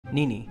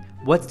Nini,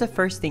 what's the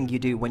first thing you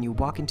do when you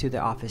walk into the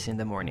office in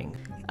the morning?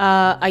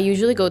 I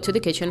usually go to the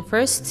kitchen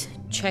first,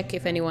 check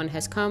if anyone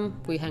has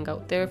come, we hang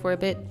out there for a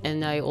bit,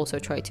 and I also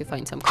try to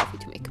find some coffee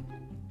to make.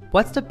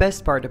 What's the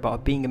best part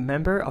about being a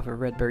member of a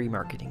Redberry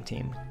marketing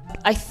team?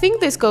 I think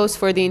this goes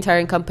for the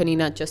entire company,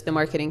 not just the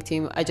marketing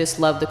team. I just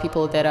love the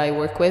people that I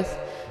work with.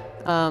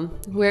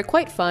 We're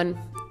quite fun.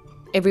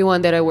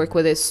 Everyone that I work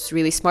with is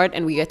really smart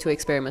and we get to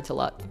experiment a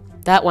lot.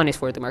 That one is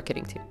for the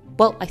marketing team.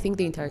 Well, I think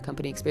the entire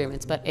company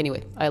experiments, but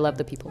anyway, I love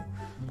the people.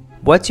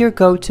 What's your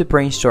go-to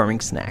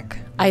brainstorming snack?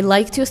 I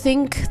like to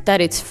think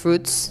that it's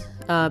fruits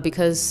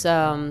because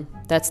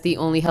that's the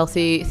only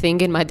healthy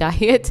thing in my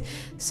diet.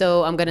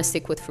 So I'm gonna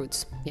stick with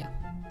fruits, yeah.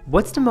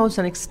 What's the most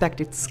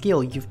unexpected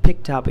skill you've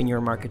picked up in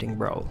your marketing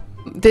role?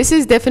 This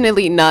is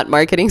definitely not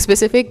marketing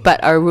specific,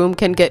 but our room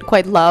can get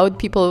quite loud.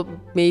 People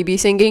may be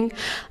singing.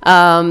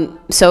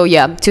 So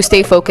yeah, to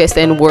stay focused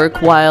and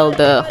work while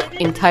the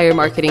entire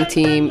marketing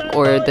team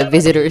or the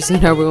visitors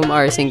in our room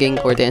are singing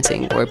or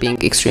dancing or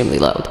being extremely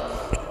loud.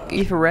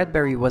 If a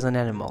Redberry was an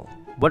animal,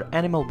 what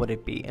animal would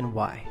it be and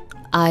why?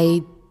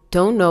 I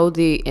don't know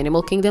the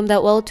animal kingdom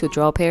that well to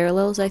draw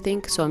parallels, I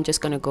think. So I'm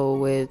just gonna go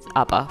with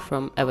Appa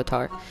from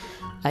Avatar.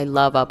 I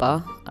love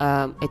Appa.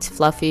 It's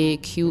fluffy,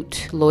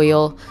 cute,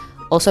 loyal,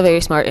 also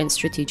very smart and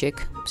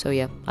strategic. So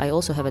yeah, I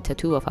also have a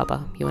tattoo of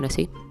Appa. You wanna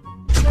see?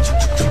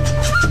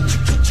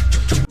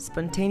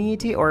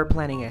 Spontaneity or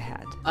planning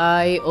ahead?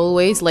 I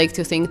always like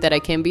to think that I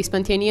can be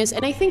spontaneous,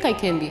 and I think I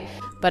can be,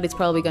 but it's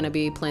probably gonna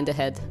be planned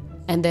ahead.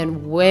 And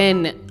then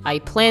when I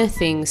plan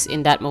things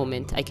in that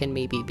moment, I can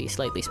maybe be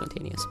slightly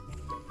spontaneous.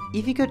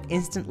 If you could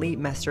instantly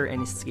master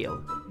any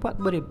skill, what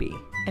would it be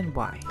and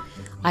why?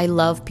 I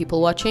love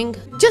people watching.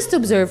 Just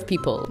observe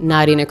people,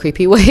 not in a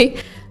creepy way.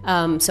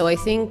 So I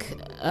think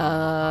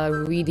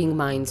reading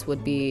minds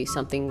would be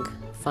something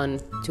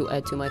fun to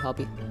add to my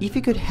hobby. If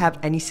you could have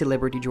any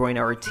celebrity join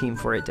our team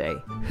for a day,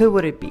 who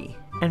would it be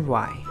and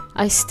why?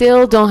 I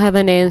still don't have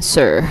an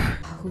answer.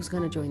 Who's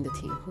gonna join the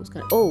team?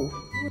 Oh,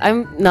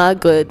 I'm not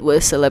good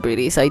with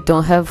celebrities. I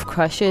don't have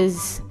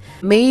crushes.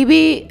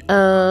 Maybe,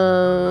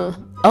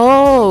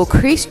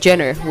 Kris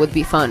Jenner would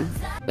be fun.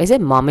 Is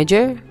it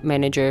momager?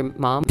 Manager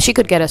mom? She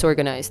could get us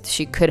organized.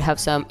 She could have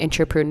some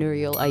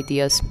entrepreneurial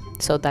ideas.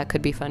 So that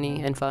could be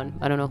funny and fun.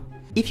 I don't know.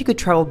 If you could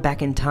travel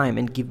back in time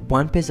and give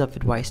one piece of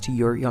advice to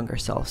your younger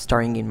self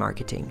starting in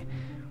marketing,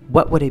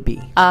 what would it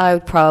be? I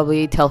would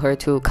probably tell her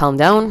to calm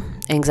down.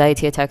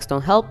 Anxiety attacks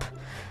don't help.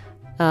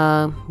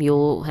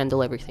 You'll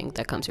handle everything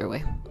that comes your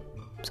way.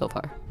 So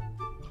far.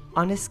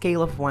 On a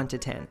scale of 1 to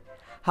 10,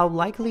 how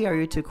likely are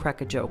you to crack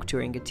a joke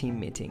during a team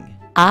meeting?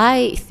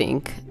 I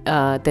think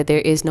that there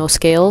is no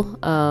scale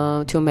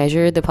to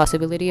measure the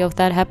possibility of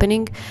that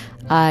happening.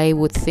 I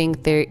would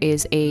think there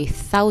is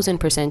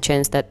 1,000%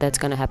 chance that that's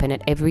going to happen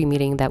at every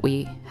meeting that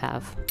we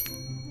have.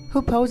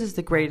 Who poses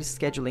the greatest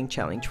scheduling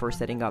challenge for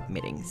setting up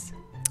meetings?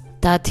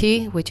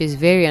 Dati, which is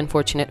very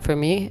unfortunate for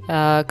me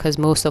because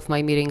most of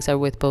my meetings are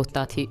with both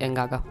Dati and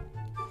Gaga.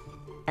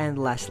 And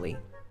lastly,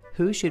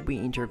 who should we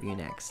interview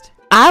next?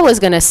 I was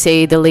gonna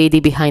say the lady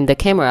behind the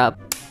camera,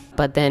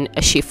 but then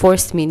she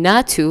forced me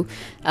not to.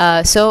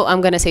 So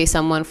I'm gonna say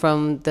someone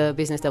from the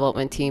business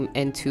development team,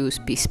 and to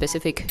be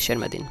specific,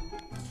 Shermadin.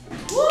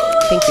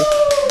 Thank you.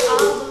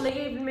 I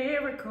believe in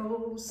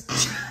miracles.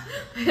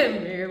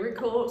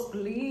 Miracles,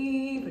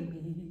 believe in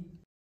me.